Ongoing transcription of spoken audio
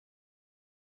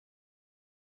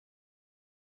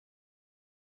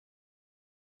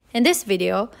In this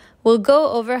video, we'll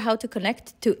go over how to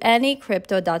connect to any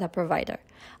crypto data provider.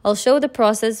 I'll show the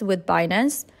process with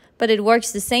Binance, but it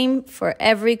works the same for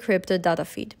every crypto data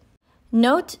feed.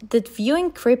 Note that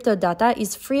viewing crypto data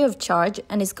is free of charge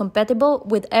and is compatible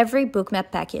with every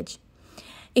Bookmap package.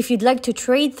 If you'd like to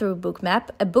trade through Bookmap,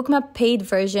 a Bookmap paid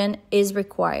version is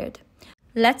required.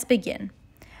 Let's begin.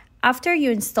 After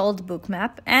you installed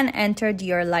Bookmap and entered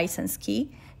your license key,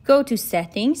 go to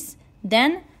Settings,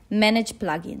 then Manage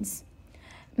Plugins.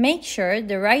 Make sure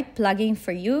the right plugin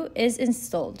for you is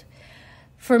installed.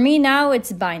 For me now,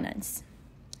 it's Binance.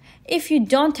 If you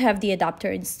don't have the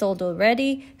adapter installed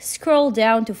already, scroll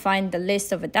down to find the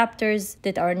list of adapters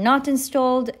that are not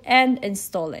installed and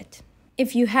install it.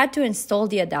 If you had to install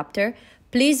the adapter,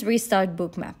 please restart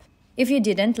Bookmap. If you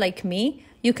didn't, like me,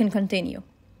 you can continue.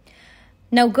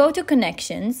 Now go to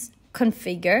Connections,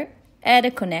 Configure, Add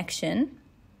a connection,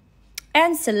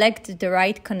 and select the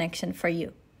right connection for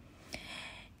you.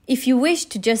 If you wish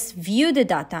to just view the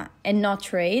data and not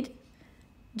trade,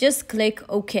 just click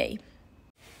OK.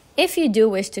 If you do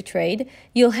wish to trade,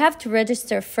 you'll have to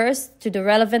register first to the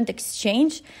relevant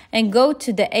exchange and go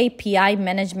to the API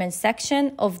management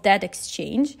section of that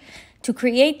exchange to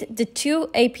create the two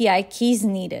API keys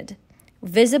needed,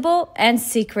 visible and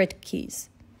secret keys.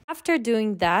 After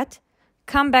doing that,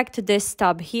 come back to this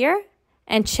tab here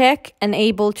and check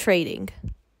Enable Trading.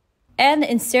 And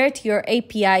insert your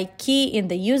API key in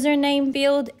the username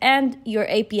field and your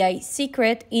API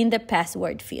secret in the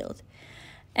password field.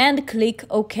 And click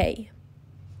OK.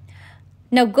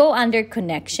 Now go under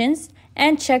Connections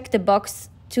and check the box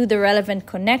to the relevant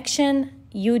connection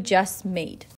you just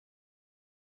made.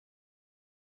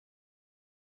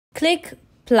 Click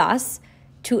plus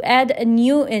to add a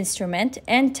new instrument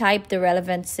and type the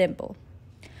relevant symbol.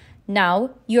 Now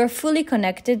you are fully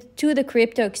connected to the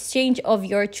crypto exchange of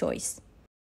your choice.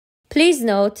 Please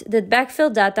note that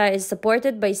backfill data is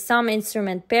supported by some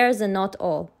instrument pairs and not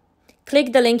all.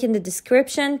 Click the link in the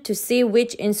description to see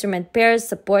which instrument pairs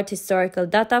support historical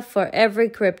data for every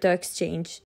crypto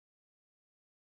exchange.